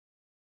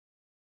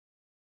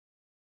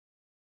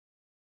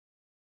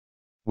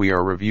We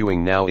are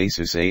reviewing now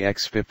ASUS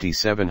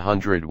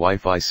AX5700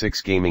 Wi-Fi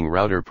 6 Gaming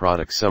Router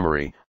Product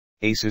Summary.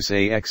 ASUS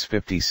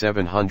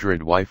AX5700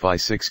 Wi-Fi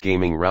 6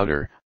 Gaming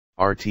Router,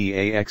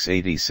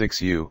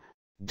 RT-AX86U,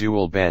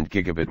 Dual Band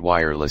Gigabit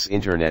Wireless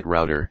Internet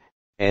Router,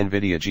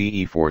 NVIDIA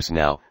GeForce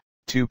NOW,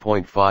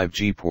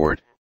 2.5G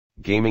port,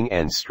 Gaming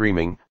and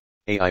Streaming,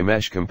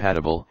 AiMesh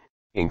Compatible,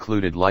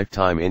 included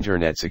lifetime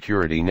internet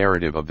security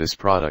narrative of this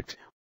product,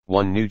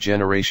 one new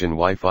generation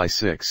Wi-Fi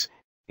 6.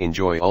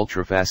 Enjoy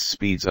ultra-fast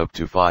speeds up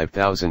to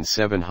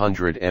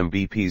 5,700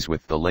 Mbps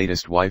with the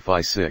latest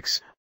Wi-Fi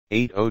 6,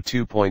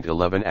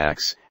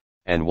 802.11ax,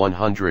 and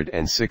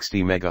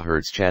 160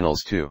 MHz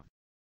channels too.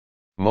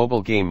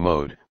 Mobile game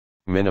mode,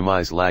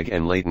 minimize lag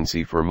and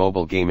latency for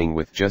mobile gaming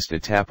with just a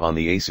tap on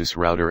the ASUS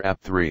Router app.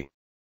 3.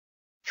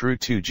 True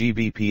 2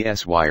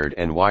 Gbps wired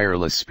and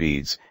wireless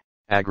speeds,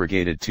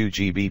 aggregated 2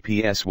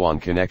 Gbps WAN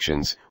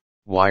connections,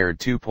 wired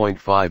 2.5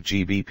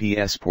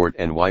 Gbps port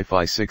and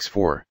Wi-Fi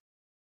 6.4.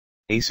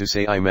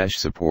 ASUS AiMesh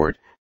support,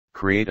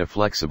 create a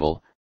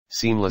flexible,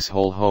 seamless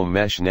whole home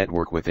mesh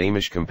network with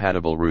AiMesh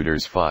compatible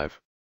routers. 5.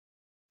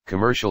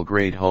 Commercial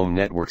grade home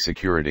network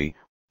security,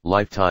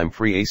 lifetime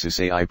free ASUS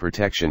AI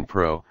Protection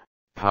Pro,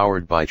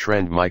 powered by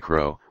Trend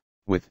Micro,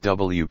 with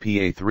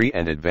WPA3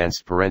 and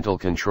advanced parental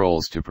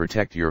controls to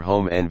protect your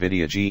home.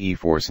 NVIDIA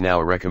GeForce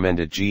NOW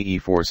recommended.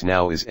 GeForce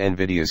NOW is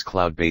NVIDIA's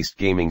cloud-based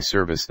gaming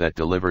service that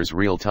delivers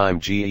real-time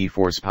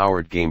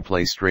GeForce-powered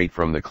gameplay straight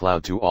from the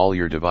cloud to all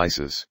your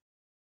devices.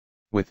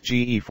 With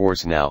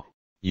GeForce NOW,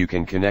 you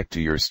can connect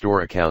to your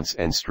store accounts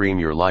and stream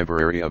your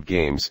library of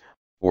games,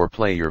 or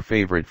play your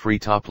favorite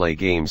free-to-play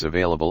games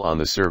available on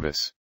the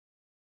service.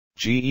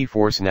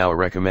 GeForce NOW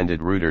recommended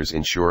routers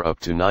ensure up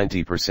to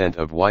 90%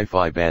 of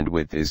Wi-Fi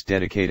bandwidth is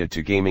dedicated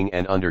to gaming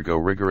and undergo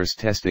rigorous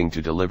testing to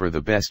deliver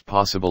the best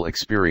possible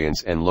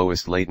experience and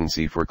lowest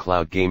latency for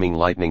cloud gaming.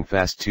 Lightning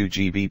fast 2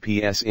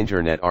 Gbps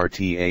internet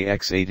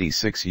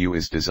RT-AX86U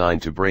is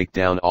designed to break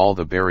down all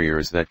the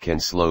barriers that can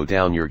slow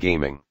down your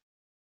gaming.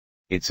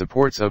 It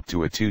supports up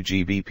to a 2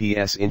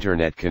 Gbps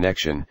internet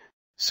connection,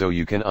 so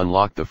you can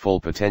unlock the full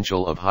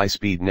potential of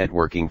high-speed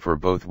networking for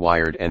both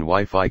wired and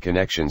Wi-Fi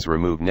connections.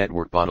 Remove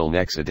network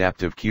bottlenecks.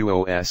 Adaptive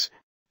QoS,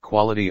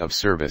 quality of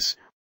service,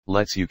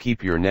 lets you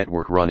keep your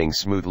network running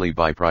smoothly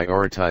by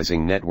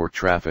prioritizing network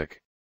traffic.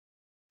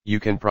 You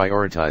can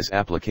prioritize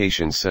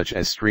applications such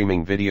as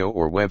streaming video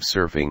or web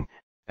surfing,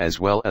 as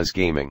well as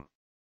gaming.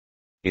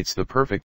 It's the perfect